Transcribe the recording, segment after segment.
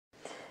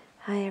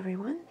Hi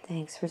everyone,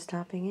 thanks for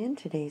stopping in.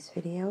 Today's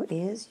video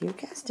is, you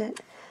guessed it,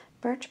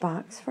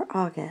 Birchbox for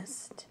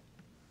August.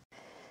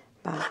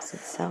 Box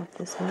itself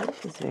this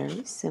month is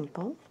very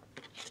simple.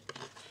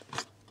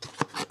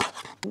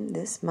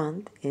 This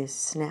month is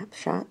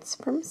Snapshots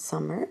from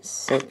Summer,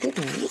 Soak It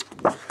In.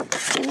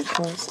 And of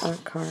course our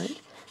card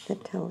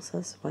that tells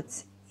us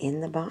what's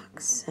in the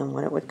box and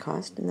what it would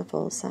cost in the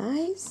full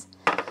size.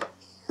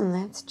 And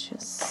let's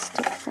just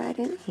stick right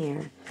in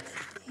here.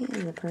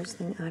 And the first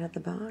thing out of the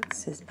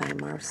box is by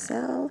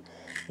Marcel.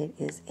 It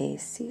is a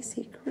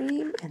CC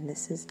cream, and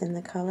this is in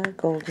the color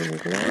Golden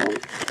Glow.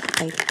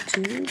 I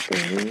do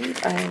believe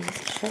I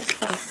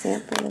just got a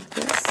sample of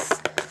this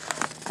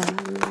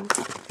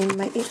in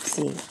my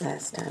Ipsy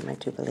last time, I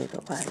do believe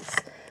it was.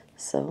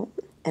 So,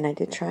 and I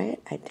did try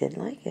it. I did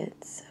like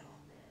it. So,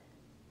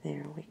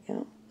 there we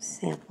go.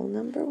 Sample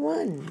number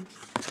 1.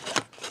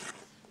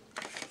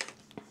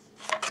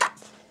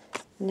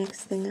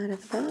 Next thing out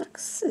of the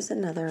box is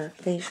another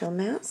facial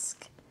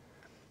mask,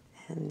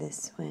 and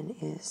this one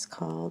is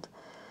called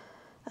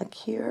A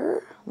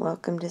Cure,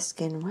 Welcome to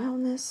Skin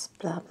Wellness,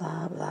 blah,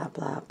 blah, blah,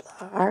 blah,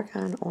 blah,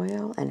 argan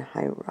oil and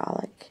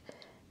hyaluronic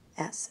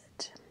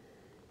acid.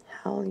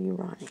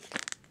 Hyaluronic.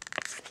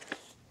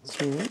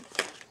 2.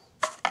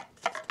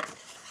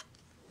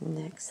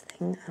 Next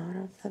thing out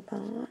of the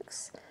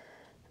box,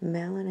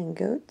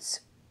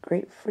 Malin&goetz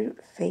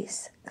Grapefruit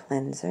Face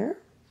Cleanser.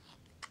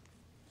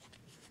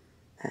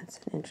 That's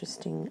an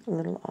interesting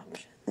little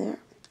option there.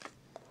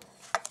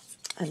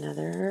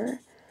 Another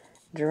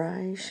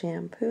dry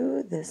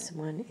shampoo. This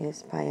one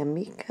is by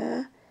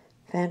Amika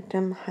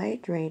Phantom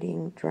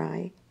Hydrating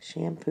Dry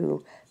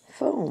Shampoo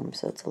Foam.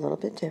 So it's a little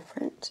bit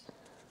different.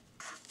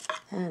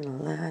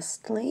 And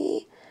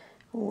lastly,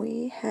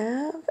 we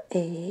have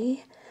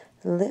a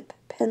lip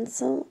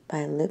pencil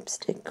by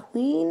Lipstick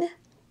Queen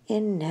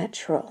in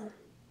Natural.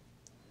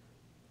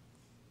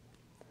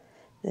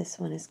 This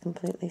one is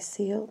completely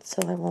sealed,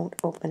 so I won't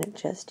open it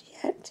just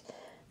yet.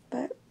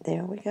 But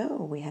there we go.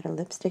 We had a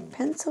lipstick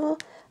pencil,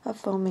 a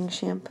foaming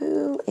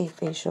shampoo, a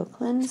facial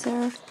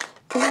cleanser,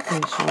 a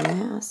facial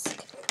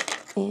mask,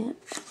 and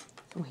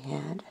we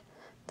had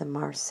the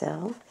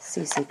Marcel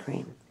CC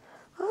cream.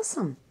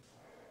 Awesome.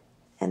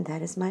 And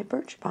that is my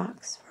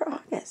Birchbox for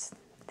August.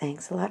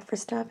 Thanks a lot for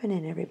stopping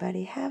in,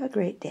 everybody. Have a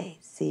great day.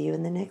 See you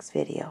in the next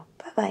video.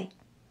 Bye-bye.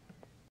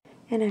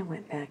 And I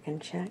went back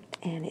and checked,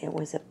 and it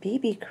was a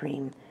BB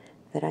cream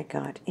that I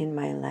got in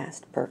my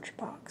last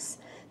Birchbox.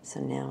 So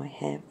now I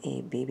have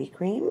a BB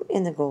cream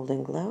in the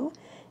Golden Glow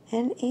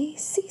and a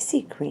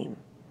CC cream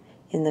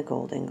in the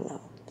Golden Glow.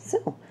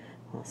 So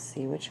we'll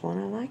see which one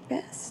I like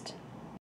best.